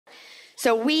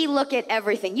So we look at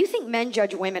everything. You think men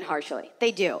judge women harshly.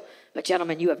 They do. But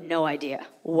gentlemen, you have no idea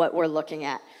what we're looking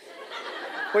at.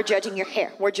 We're judging your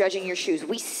hair. We're judging your shoes.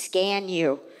 We scan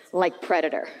you like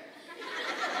Predator.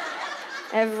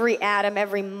 Every atom,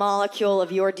 every molecule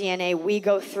of your DNA, we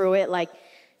go through it like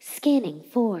scanning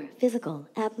for physical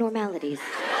abnormalities.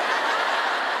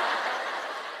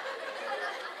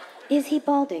 Is he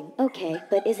balding? Okay,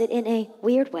 but is it in a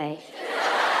weird way?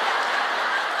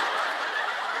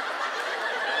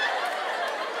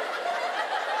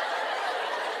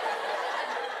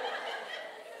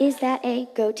 Is that a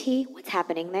goatee? What's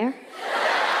happening there?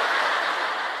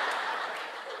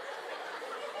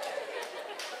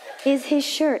 Is his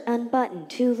shirt unbuttoned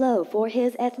too low for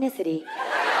his ethnicity?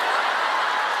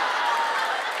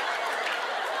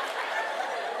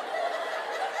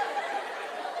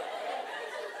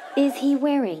 Is he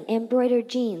wearing embroidered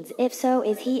jeans? If so,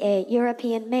 is he a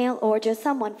European male or just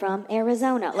someone from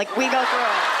Arizona? Like, we go through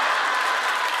it.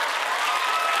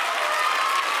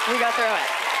 We go through it.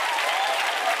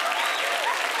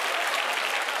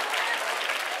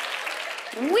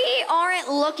 We aren't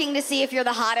looking to see if you're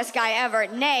the hottest guy ever.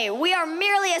 Nay, we are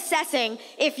merely assessing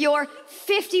if you're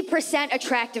 50%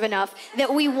 attractive enough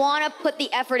that we want to put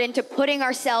the effort into putting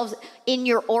ourselves in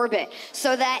your orbit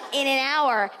so that in an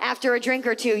hour after a drink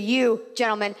or two, you,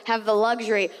 gentlemen, have the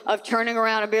luxury of turning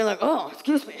around and being like, oh,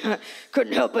 excuse me, I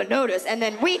couldn't help but notice. And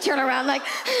then we turn around like,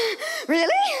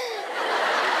 really?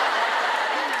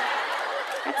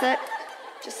 That's it.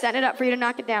 Just setting it up for you to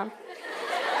knock it down.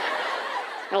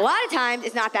 And a lot of times,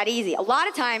 it's not that easy. A lot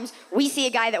of times, we see a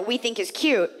guy that we think is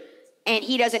cute, and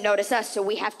he doesn't notice us, so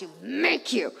we have to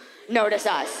make you notice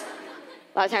us.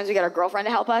 A lot of times, we get our girlfriend to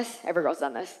help us. Every girl's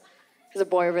done this. There's a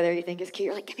boy over there you think is cute.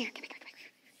 You're like, come here, come here, come here,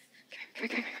 come here, come here, come here,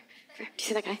 come here. Do you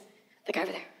see that guy? The guy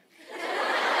over there.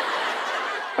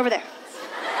 Over there.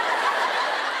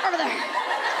 Over there.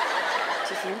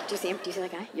 Do you see him? Do you see him? Do you see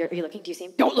that guy? Are you looking? Do you see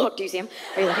him? Don't look. Do you see him?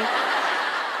 Are you looking?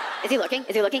 Is he looking?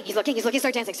 Is he looking? He's looking. He's looking.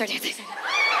 Start dancing. Start dancing.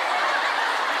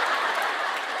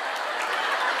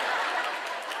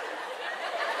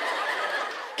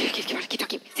 Keep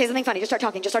talking. Say something funny. Just start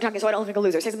talking. Just start talking so I don't look like a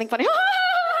loser. Say something funny.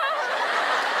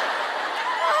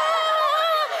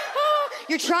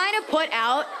 You're trying to put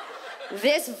out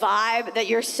this vibe that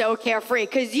you're so carefree.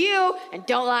 Because you, and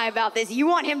don't lie about this, you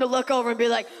want him to look over and be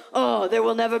like, oh, there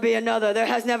will never be another. There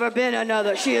has never been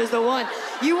another. She is the one.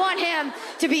 You want him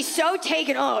to be so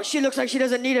taken. Oh, she looks like she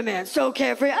doesn't need a man. So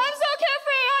carefree. I'm so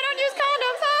carefree. I don't use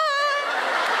condoms.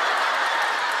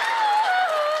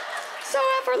 So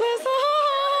effortless.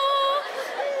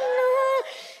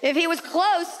 If he was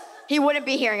close, he wouldn't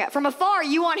be hearing it. From afar,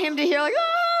 you want him to hear like,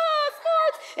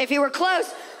 sports. If he were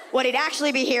close, what he'd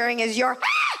actually be hearing is your,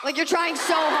 like you're trying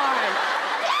so hard.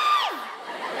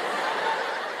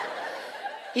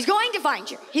 He's going to find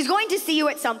you. He's going to see you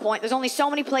at some point. There's only so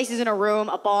many places in a room,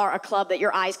 a bar, a club that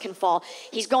your eyes can fall.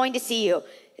 He's going to see you.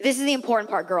 This is the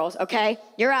important part, girls, okay?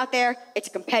 You're out there. It's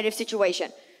a competitive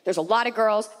situation. There's a lot of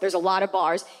girls. There's a lot of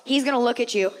bars. He's going to look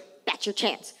at you. That's your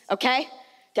chance, okay?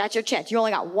 That's your chance. You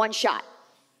only got one shot.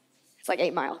 It's like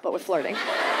 8 Mile, but with flirting.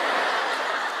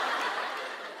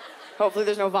 Hopefully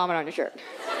there's no vomit on your shirt.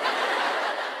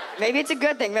 Maybe it's a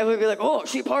good thing. Maybe we'll be like, oh,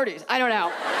 she parties. I don't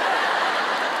know.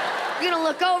 You're gonna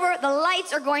look over, the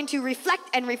lights are going to reflect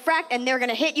and refract, and they're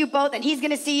gonna hit you both, and he's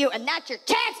gonna see you, and that's your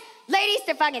chance, ladies,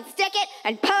 to fucking stick it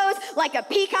and pose like a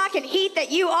peacock in heat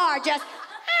that you are. Just,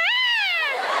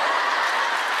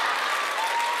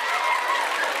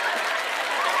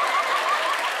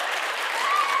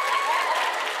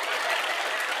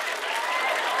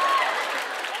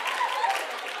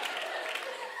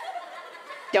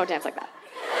 don't dance like that.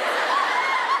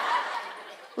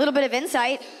 A little bit of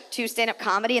insight to stand-up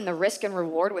comedy and the risk and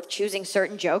reward with choosing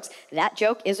certain jokes. That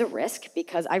joke is a risk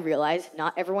because I realize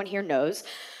not everyone here knows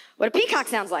what a peacock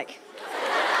sounds like.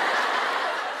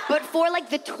 But for like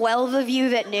the 12 of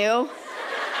you that knew,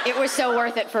 it was so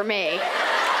worth it for me.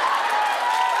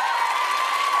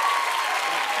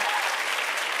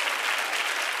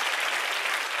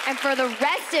 And for the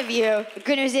rest of you, the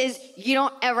good news is you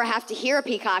don't ever have to hear a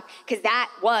peacock because that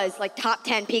was like top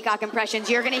 10 peacock impressions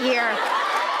you're gonna hear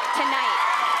tonight.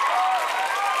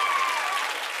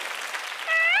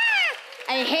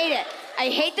 I hate it. I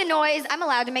hate the noise. I'm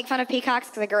allowed to make fun of peacocks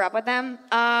because I grew up with them.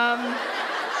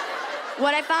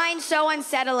 What I find so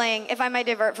unsettling, if I might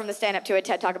divert from the stand-up to a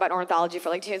TED Talk about ornithology for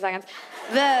like 2 seconds,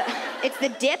 it's the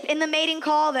dip in the mating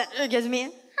call that gives me,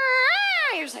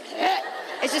 you're just like,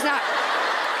 it's just not.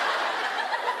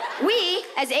 We,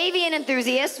 as avian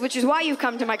enthusiasts, which is why you've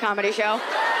come to my comedy show,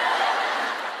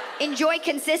 enjoy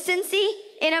consistency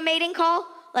in a mating call.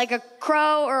 Like a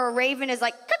crow or a raven is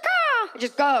like, caw-caw. It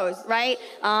just goes, right?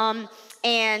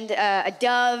 And a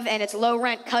dove and its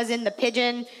low-rent cousin, the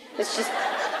pigeon. It's just,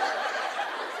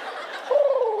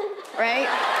 right?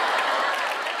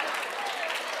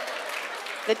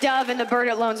 The dove and the bird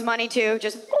it loans money to,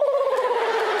 just,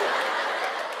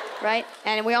 right?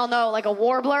 And we all know, like, a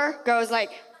warbler goes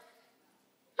like,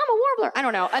 I'm a warbler. I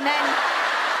don't know. And then,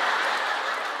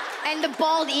 and the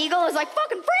bald eagle is like,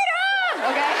 fucking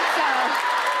freedom! Okay, so,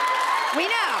 we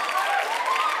know.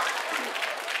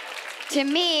 To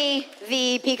me,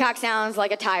 the peacock sounds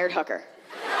like a tired hooker.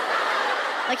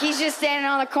 Like he's just standing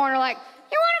on the corner like,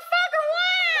 you wanna fuck or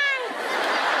what?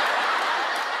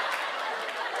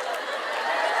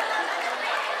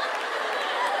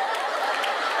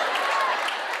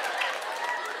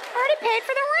 Already paid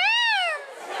for the room.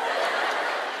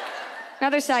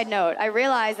 Another side note, I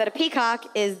realized that a peacock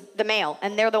is the male,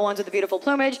 and they're the ones with the beautiful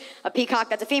plumage. A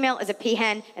peacock that's a female is a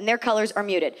peahen, and their colors are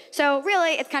muted. So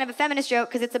really, it's kind of a feminist joke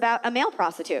because it's about a male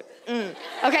prostitute.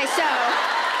 Okay, so